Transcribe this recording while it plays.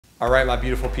All right, my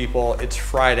beautiful people, it's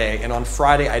Friday, and on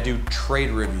Friday I do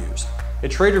trade reviews. A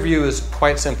trade review is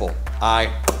quite simple. I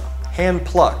hand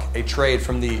pluck a trade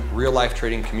from the real life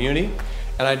trading community,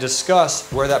 and I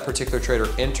discuss where that particular trader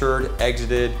entered,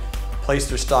 exited, placed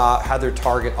their stop, had their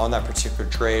target on that particular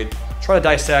trade, try to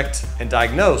dissect and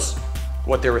diagnose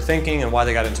what they were thinking and why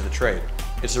they got into the trade.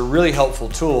 It's a really helpful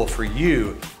tool for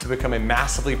you to become a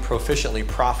massively proficiently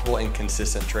profitable and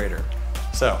consistent trader.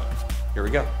 So, here we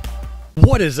go.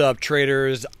 What is up,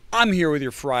 traders? I'm here with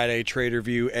your Friday trade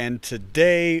review, and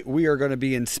today we are going to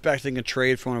be inspecting a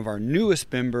trade from one of our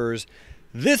newest members.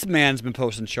 This man's been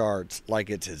posting charts like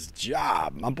it's his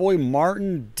job. My boy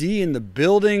Martin D in the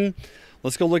building.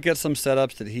 Let's go look at some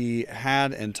setups that he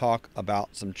had and talk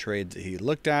about some trades that he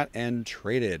looked at and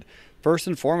traded. First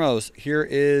and foremost, here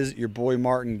is your boy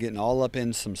Martin getting all up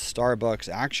in some SBUX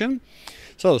action.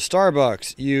 So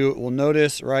SBUX, you will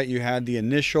notice, right, you had the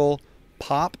initial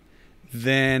pop,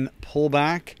 then pull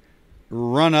back,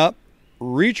 run up,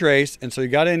 retrace, and so you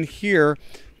got in here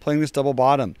playing this double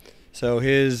bottom. So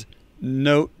his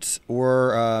notes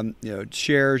were,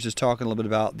 shares, just talking a little bit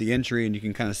about the entry, and you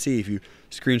can kind of see if you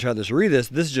screenshot this or read this,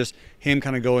 this is just him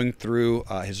kind of going through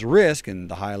his risk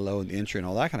and the high, low, and the entry and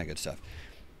all that kind of good stuff.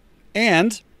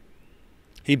 And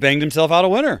he banged himself out a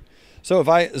winner. So if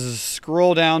I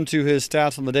scroll down to his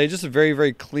stats on the day, just a very,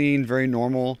 very clean, very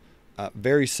normal,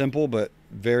 very simple, but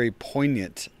very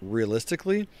poignant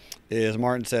realistically, is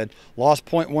Martin said, lost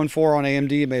 0.14 on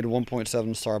AMD, made 1.7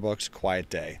 SBUX, quiet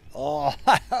day. Oh,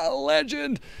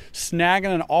 legend.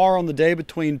 Snagging an R on the day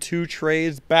between two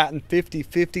trades, batting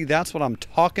 50-50. That's what I'm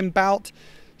talking about.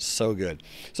 So good.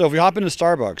 So if we hop into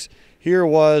SBUX, here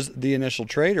was the initial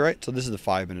trade, right? So this is the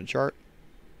 5-minute chart.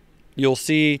 You'll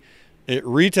see it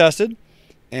retested.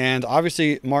 And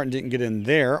obviously Martin didn't get in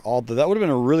there, although that would have been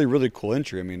a really, really cool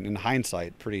entry. I mean, in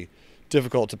hindsight, pretty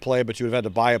difficult to play, but you would have had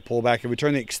to buy a pullback. If we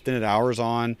turn the extended hours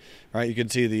on, right, you can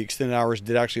see the extended hours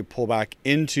did actually pull back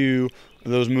into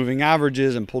those moving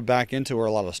averages and pulled back into where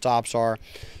a lot of stops are.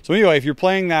 So anyway, if you're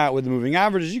playing that with the moving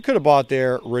averages, you could have bought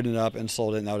there, ridden it up, and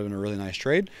sold it, and that would have been a really nice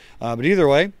trade. But either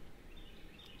way,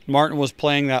 Martin was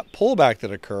playing that pullback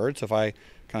that occurred. So if I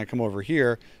kind of come over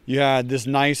here, you had this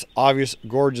nice, obvious,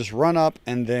 gorgeous run up,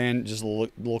 and then just a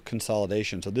little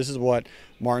consolidation. So this is what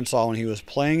Martin saw when he was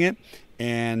playing it.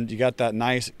 And you got that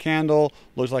nice candle,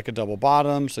 looks like a double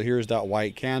bottom. So here's that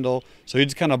white candle. So he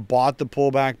just kind of bought the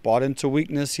pullback, bought into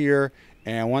weakness here.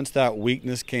 And once that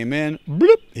weakness came in,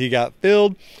 bloop, he got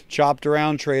filled, chopped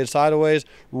around, traded sideways.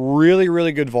 Really,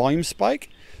 really good volume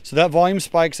spike. So that volume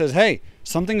spike says, hey,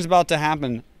 something's about to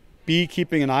happen. Be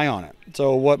keeping an eye on it.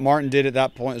 So what Martin did at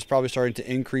that point is probably starting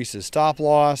to increase his stop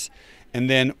loss. And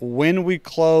then when we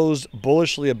closed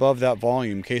bullishly above that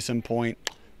volume, case in point,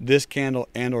 this candle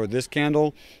and or this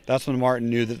candle, that's when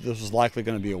Martin knew that this was likely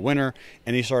going to be a winner,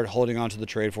 and he started holding on to the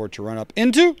trade for it to run up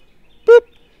into boop,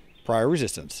 prior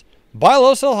resistance. Buy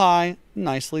low, sell high.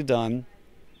 Nicely done,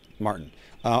 Martin.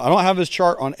 I don't have his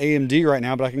chart on AMD right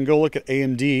now, but I can go look at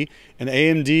AMD, and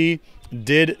AMD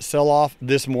did sell off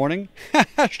this morning.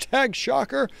 Hashtag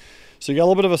shocker. So you got a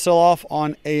little bit of a sell off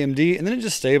on AMD, and then it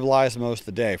just stabilized most of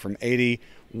the day from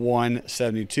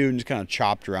 81.72 and just kind of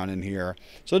chopped around in here.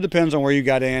 So it depends on where you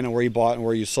got in and where you bought and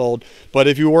where you sold. But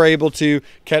if you were able to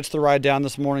catch the ride down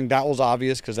this morning, that was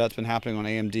obvious because that's been happening on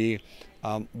AMD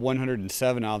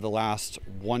 107 out of the last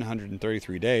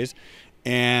 133 days.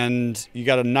 And you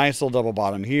got a nice little double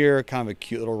bottom here, kind of a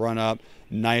cute little run up,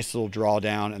 nice little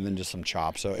drawdown, and then just some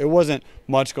chops. So it wasn't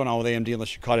much going on with AMD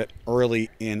unless you caught it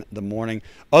early in the morning.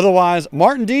 Otherwise,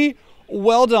 Martin D,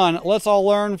 well done. Let's all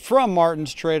learn from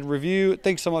Martin's trade review.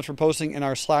 Thanks so much for posting in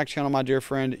our Slack channel, my dear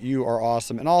friend. You are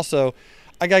awesome. And also,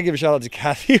 I got to give a shout out to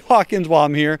Kathy Hawkins while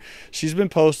I'm here. She's been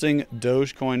posting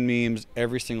Dogecoin memes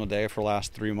every single day for the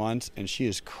last 3 months, and she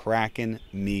is cracking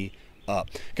me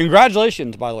up.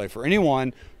 Congratulations, by the way, for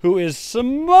anyone who is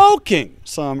smoking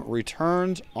some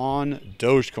returns on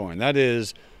Dogecoin. That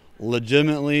is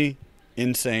legitimately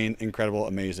insane, incredible,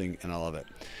 amazing, and I love it.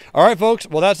 All right, folks.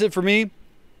 Well, that's it for me.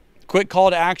 Quick call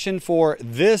to action for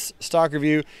this stock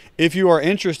review. If you are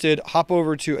interested, hop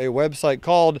over to a website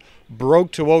called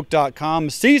broketowoke.com.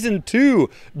 Season 2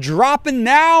 dropping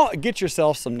now. Get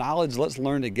yourself some knowledge. Let's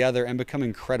learn together and become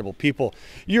incredible people.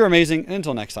 You're amazing. And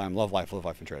until next time, love life,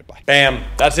 and trade. Bye. Bam.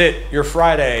 That's it. Your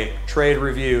Friday trade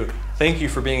review. Thank you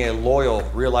for being a loyal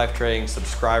real life trading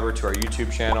subscriber to our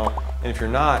YouTube channel. And if you're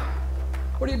not,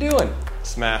 what are you doing?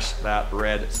 Smash that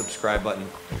red subscribe button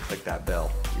and click that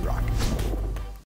bell. You rock.